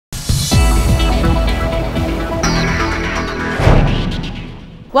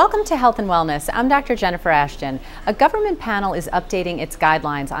Welcome to Health and Wellness. I'm Dr. Jennifer Ashton. A government panel is updating its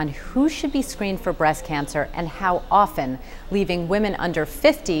guidelines on who should be screened for breast cancer and how often, leaving women under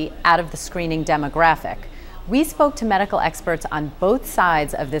 50 out of the screening demographic. We spoke to medical experts on both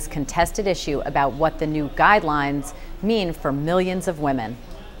sides of this contested issue about what the new guidelines mean for millions of women.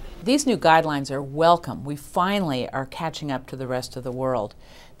 These new guidelines are welcome. We finally are catching up to the rest of the world.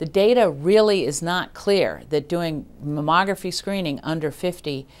 The data really is not clear that doing mammography screening under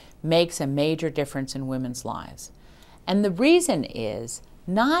 50 makes a major difference in women's lives. And the reason is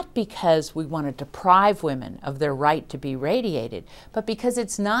not because we want to deprive women of their right to be radiated, but because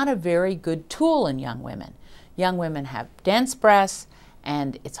it's not a very good tool in young women. Young women have dense breasts,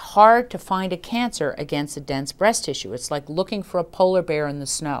 and it's hard to find a cancer against a dense breast tissue. It's like looking for a polar bear in the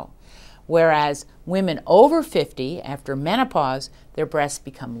snow. Whereas women over 50, after menopause, their breasts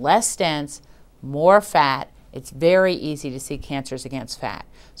become less dense, more fat. It's very easy to see cancers against fat.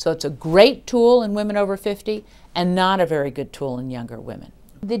 So it's a great tool in women over 50 and not a very good tool in younger women.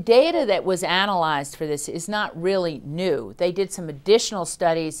 The data that was analyzed for this is not really new. They did some additional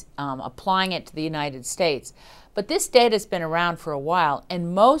studies applying it to the United States. But this data has been around for a while,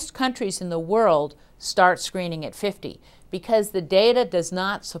 and most countries in the world start screening at 50 because the data does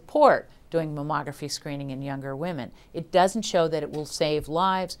not support doing mammography screening in younger women. It doesn't show that it will save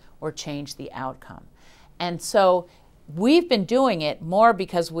lives or change the outcome. And so we've been doing it more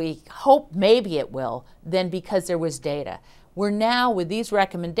because we hope maybe it will than because there was data. We're now, with these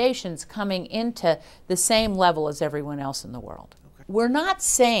recommendations, coming into the same level as everyone else in the world. Okay. We're not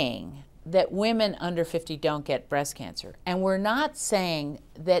saying that women under 50 don't get breast cancer. And we're not saying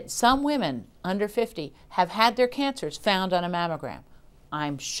that some women under 50 have had their cancers found on a mammogram.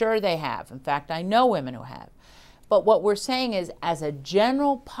 I'm sure they have. In fact, I know women who have. But what we're saying is, as a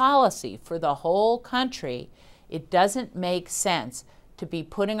general policy for the whole country, it doesn't make sense to be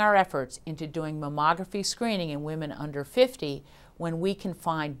putting our efforts into doing mammography screening in women under 50 when we can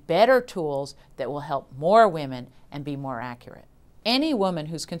find better tools that will help more women and be more accurate. Any woman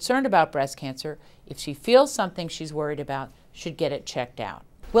who's concerned about breast cancer, if she feels something she's worried about, should get it checked out.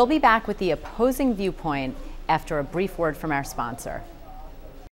 We'll be back with the opposing viewpoint after a brief word from our sponsor.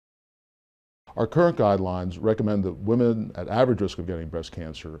 Our current guidelines recommend that women at average risk of getting breast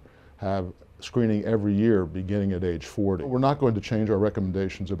cancer have screening every year beginning at age 40. We're not going to change our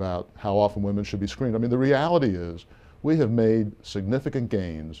recommendations about how often women should be screened. I mean, the reality is we have made significant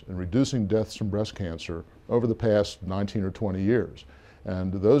gains in reducing deaths from breast cancer over the past 19 or 20 years.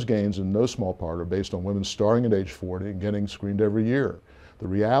 And those gains in no small part are based on women starting at age 40 and getting screened every year. The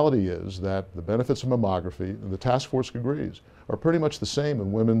reality is that the benefits of mammography, and the task force agrees, are pretty much the same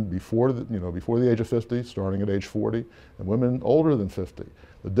in women before the age of 50, starting at age 40, and women older than 50.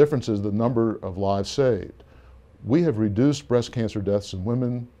 The difference is the number of lives saved. We have reduced breast cancer deaths in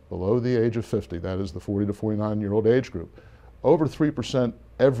women below the age of 50, that is the 40 to 49-year-old age group, over 3%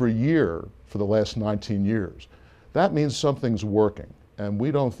 every year for the last 19 years. That means something's working. And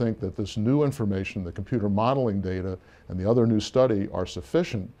we don't think that this new information, the computer modeling data, and the other new study are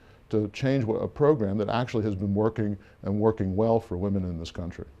sufficient to change a program that actually has been working and working well for women in this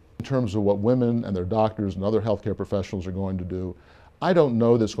country. In terms of what women and their doctors and other healthcare professionals are going to do, I don't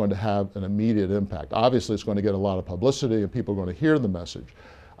know that's going to have an immediate impact. Obviously, it's going to get a lot of publicity and people are going to hear the message.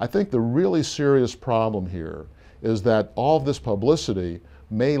 I think the really serious problem here is that all of this publicity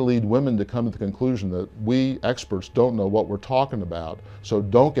may lead women to come to the conclusion that we experts don't know what we're talking about, so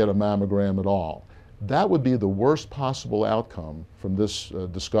don't get a mammogram at all. That would be the worst possible outcome from this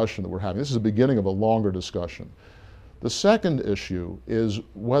discussion that we're having. This is the beginning of a longer discussion. The second issue is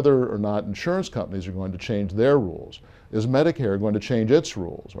whether or not insurance companies are going to change their rules. Is Medicare going to change its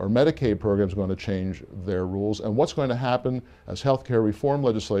rules? Are Medicaid programs going to change their rules? And what's going to happen as healthcare reform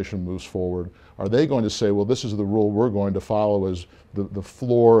legislation moves forward? Are they going to say, well, this is the rule we're going to follow as the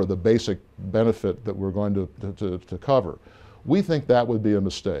floor or the basic benefit that we're going to cover? We think that would be a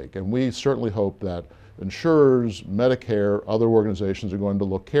mistake, and we certainly hope that insurers, Medicare, other organizations are going to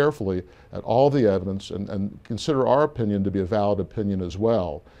look carefully at all the evidence and consider our opinion to be a valid opinion as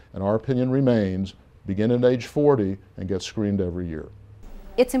well. And our opinion remains, begin at age 40 and get screened every year.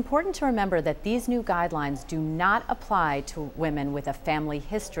 It's important to remember that these new guidelines do not apply to women with a family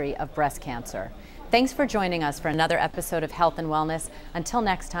history of breast cancer. Thanks for joining us for another episode of Health and Wellness. Until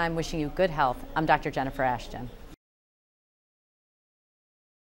next time, wishing you good health, I'm Dr. Jennifer Ashton.